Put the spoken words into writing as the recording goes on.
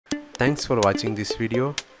Thanks for watching this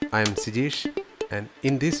video. I am Sijesh, and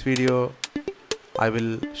in this video I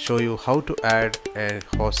will show you how to add a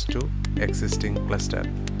host to existing cluster.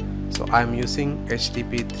 So I am using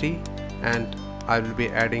HTTP3 and I will be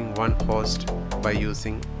adding one host by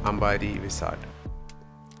using Ambari wizard.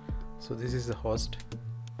 So this is the host,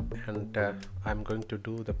 and I'm going to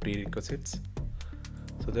do the prerequisites.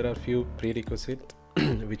 So there are few prerequisites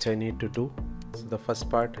which I need to do. So the first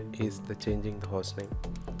part is the changing the host name.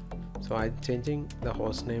 So I'm changing the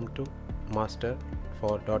host name to master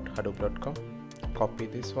for .hadoop.com. Copy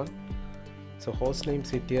this one. So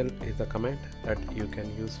hostnamectl is the command that you can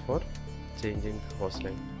use for changing the host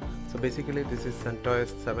name. So basically this is CentOS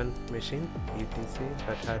 7 machine etc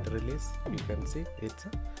that had released. You can see it's a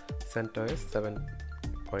CentOS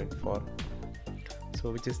 7.4.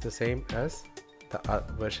 so which is the same as the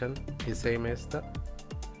version is same as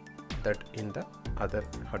that in the other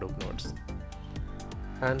Hadoop nodes.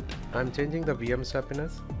 And I'm changing the VM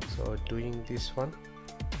Swappiness, so doing this one.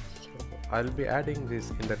 So I'll be adding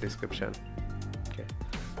this in the description. Okay,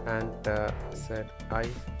 and set I,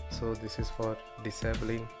 so this is for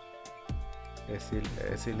disabling SE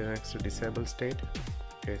Linux to disable state.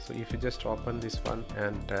 Okay, so if you just open this one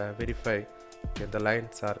and verify, okay, the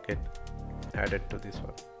lines are get added to this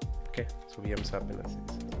one. Okay, so VM Swappiness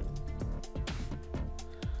is,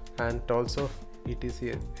 and also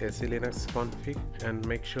etc SE Linux config, and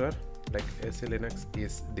make sure like SE Linux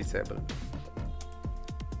is disabled.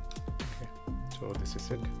 Okay, so this is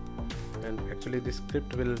it, and actually this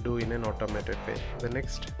script will do in an automated way. The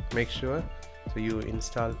next, make sure so you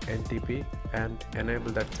install NTP and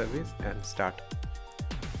enable that service and start.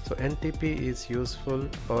 So NTP is useful,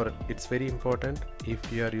 or it's very important if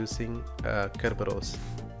you are using Kerberos.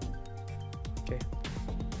 Okay,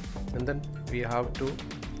 and then we have to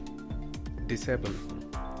disable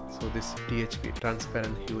so this THP,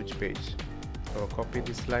 transparent huge page. So copy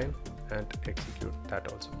this line and execute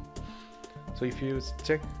that also. So if you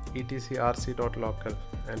check etc/rc.local,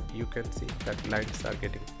 and you can see that lines are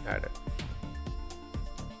getting added.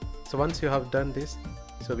 So once you have done this,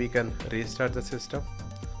 so we can restart the system.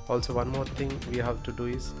 Also one more thing we have to do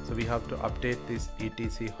is, so we have to update this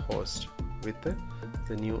etc host with the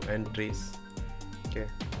new entries. Okay,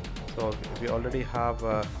 so we already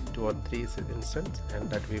have 2 or 3 instances, and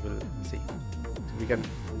that we will see. So we can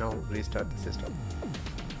now restart the system.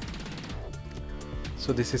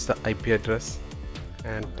 So this is the IP address,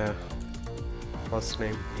 and host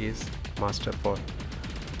name is master4.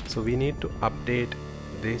 So we need to update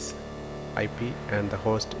this IP and the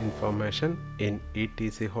host information in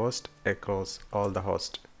etc host across all the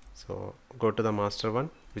hosts. So go to the master one,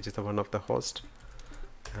 which is the one of the host,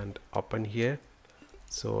 and open here.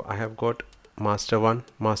 So I have got master 1,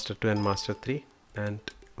 master 2 and master 3, and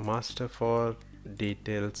master 4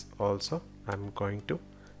 details also I'm going to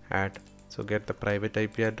add. So get the private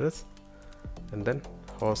IP address and then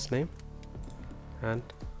host name and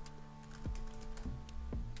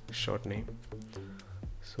short name.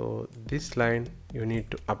 So this line you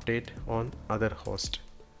need to update on other host.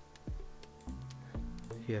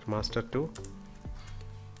 Here master 2,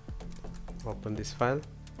 open this file,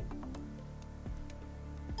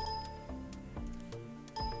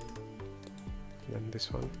 then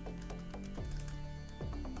this one,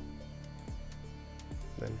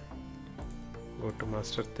 then go to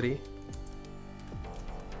master 3,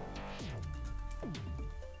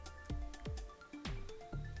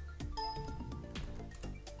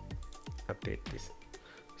 update this.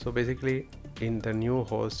 So basically in the new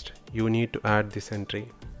host you need to add this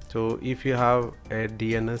entry. So if you have a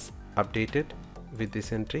DNS updated with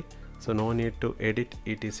this entry, so no need to edit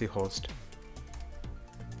etc host.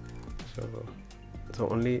 So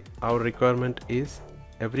only our requirement is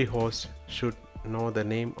every host should know the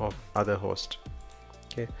name of other host.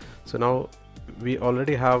 Okay, so now we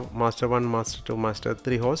already have master 1, master 2, master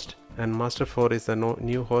 3 host, and master 4 is the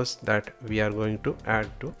new host that we are going to add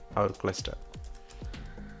to our cluster.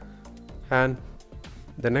 And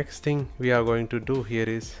the next thing we are going to do here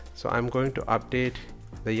is, so I'm going to update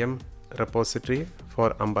the yum repository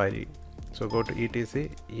for Ambari. So go to etc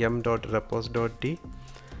yum.repos.d,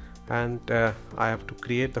 and I have to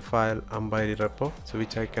create the file Ambari repo, so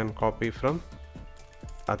which I can copy from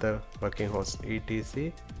other working host,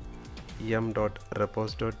 etc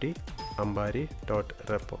yum.repos.d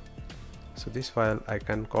ambari.repo. So this file I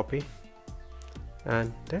can copy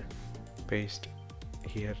and paste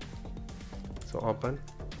here. So open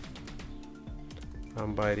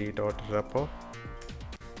ambari.repo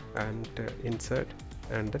and insert,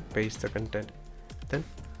 and then paste the content, then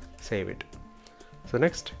save it. So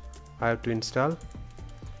next I have to install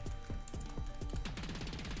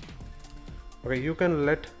Okay, you can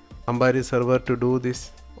let Ambari server to do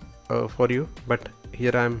this for you, but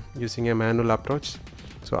here I am using a manual approach.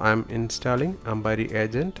 So I am installing Ambari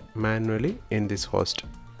agent manually in this host.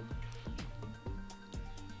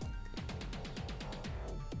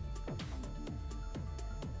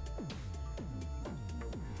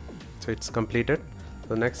 So it's completed.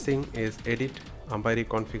 So next thing is edit Ambari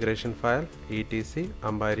configuration file, etc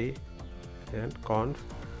Ambari and conf,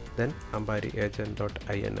 then Ambari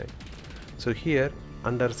agent.ini. So here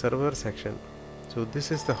under server section, so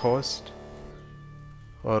this is the host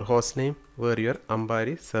or host name where your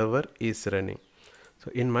Ambari server is running.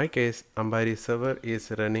 So in my case, Ambari server is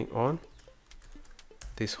running on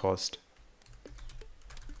this host.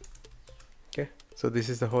 Okay, so this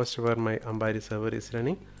is the host where my Ambari server is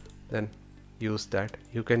running. Then use that.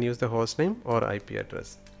 You can use the host name or IP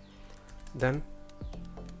address. Then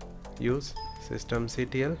use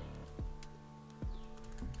systemctl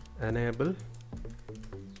enable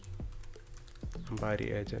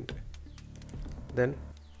Ambari agent. Then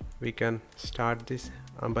we can start this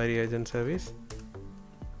Ambari agent service.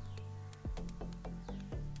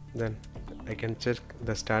 Then I can check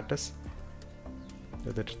the status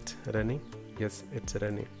whether it's running. Yes, it's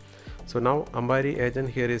running. So now Ambari agent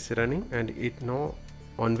here is running, and it know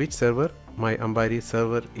on which server my Ambari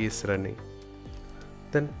server is running.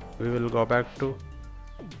 Then we will go back to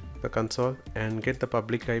the console and get the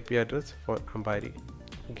public IP address for Ambari.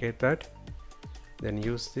 Get that, then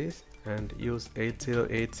use this and use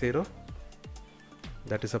 8080.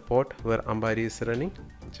 That is a port where Ambari is running.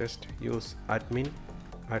 Just use admin,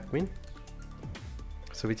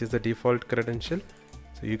 so which is the default credential.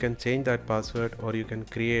 So you can change that password or you can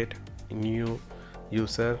create a new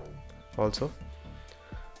user also.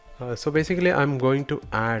 So basically I'm going to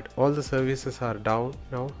add, all the services are down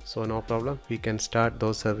now, so no problem, we can start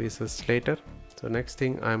those services later. So next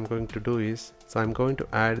thing I'm going to do is, so I'm going to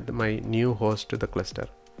add my new host to the cluster.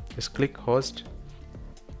 Just click host.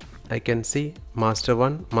 I can see master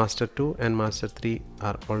 1, master 2 and master 3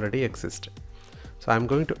 are already exist. So I'm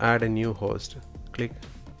going to add a new host. Click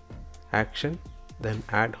action, then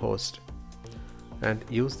add host, and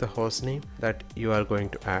use the host name that you are going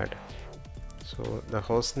to add. So the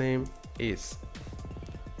host name is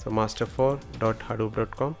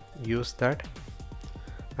master4.hadoop.com. use that,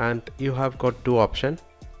 and you have got two options.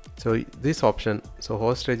 So this option, so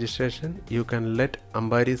host registration, you can let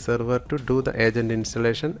Ambari server to do the agent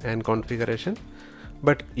installation and configuration,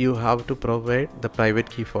 but you have to provide the private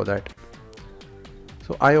key for that.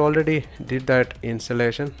 So I already did that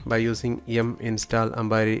installation by using yum install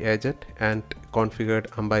Ambari agent and configured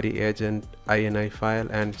Ambari agent ini file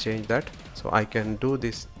and change that. So I can do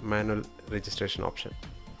this manual registration option.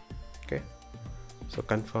 Okay, so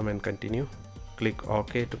confirm and continue. Click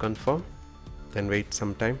OK to confirm, then wait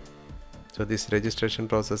some time. So this registration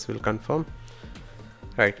process will confirm.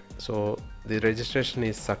 Right, so the registration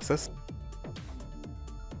is success.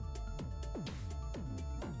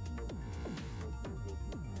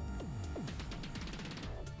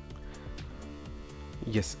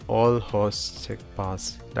 Yes, all hosts check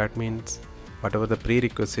pass. That means whatever the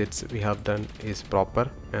prerequisites we have done is proper,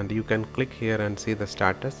 and you can click here and see the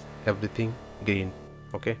status, everything green.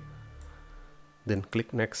 Okay, then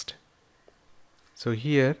click next. So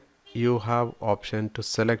here you have option to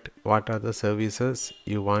select what are the services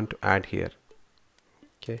you want to add here.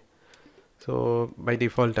 Okay, so by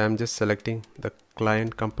default I'm just selecting the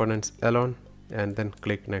client components alone and then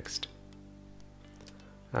click next.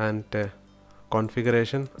 And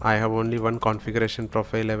configuration, I have only one configuration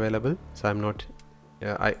profile available, so I'm not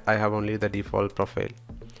I have only the default profile.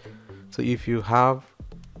 So if you have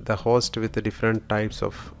the host with the different types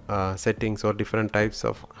of settings or different types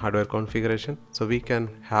of hardware configuration, so we can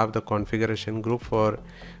have the configuration group for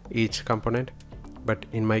each component, but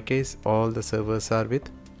in my case all the servers are with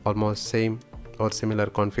almost same or similar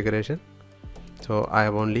configuration, so I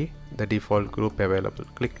have only the default group available.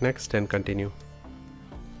 Click next and continue.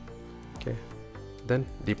 Okay, then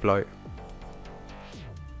deploy.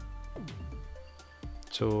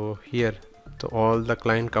 So here, so all the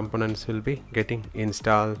client components will be getting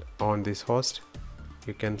installed on this host.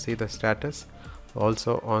 You can see the status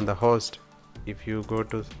also on the host. If you go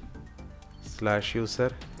to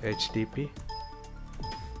 /user HTTP,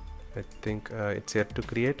 I think it's yet to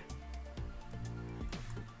create.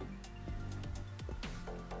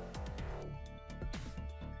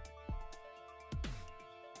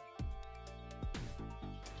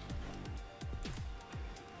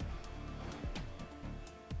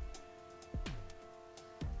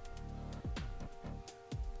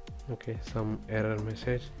 Okay, some error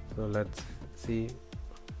message, so let's see.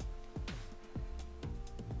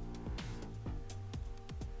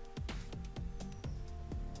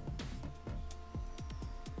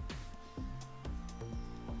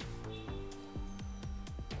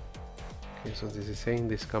 Okay, so this is saying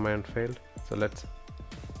this command failed, so let's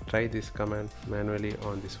try this command manually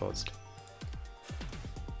on this host.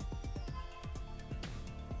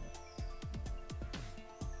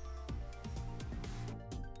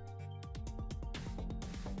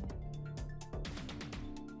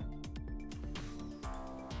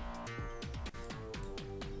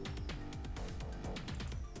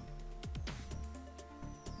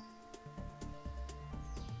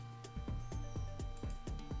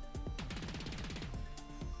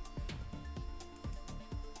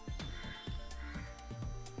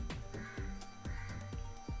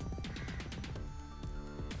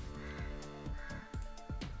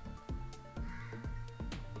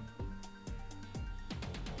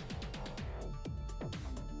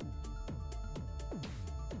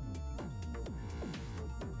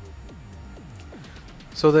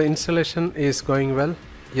 So the installation is going well.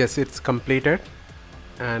 Yes, it's completed,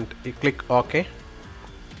 and you click OK.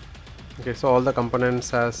 Okay, so all the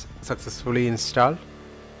components are successfully installed.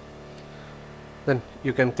 Then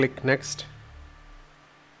you can click next.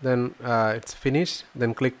 Then it's finished.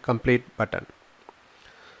 Then click complete button.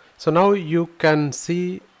 So now you can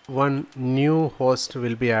see one new host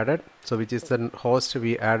will be added. So which is the host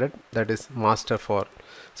we added, that is master 4.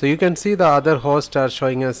 So you can see the other hosts are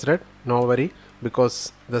showing as red. No worry,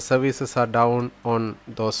 because the services are down on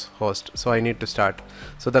those hosts. So I need to start.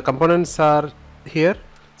 So the components are here.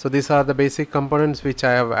 So these are the basic components which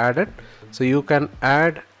I have added. So you can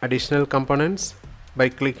add additional components by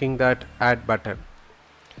clicking that add button.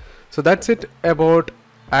 So that's it about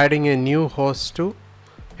adding a new host to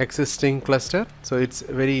existing cluster. So it's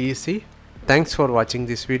very easy. Thanks for watching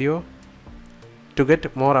this video. To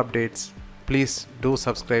get more updates, please do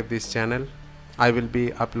subscribe this channel. I will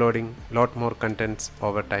be uploading lot more contents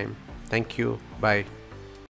over time. Thank you. Bye.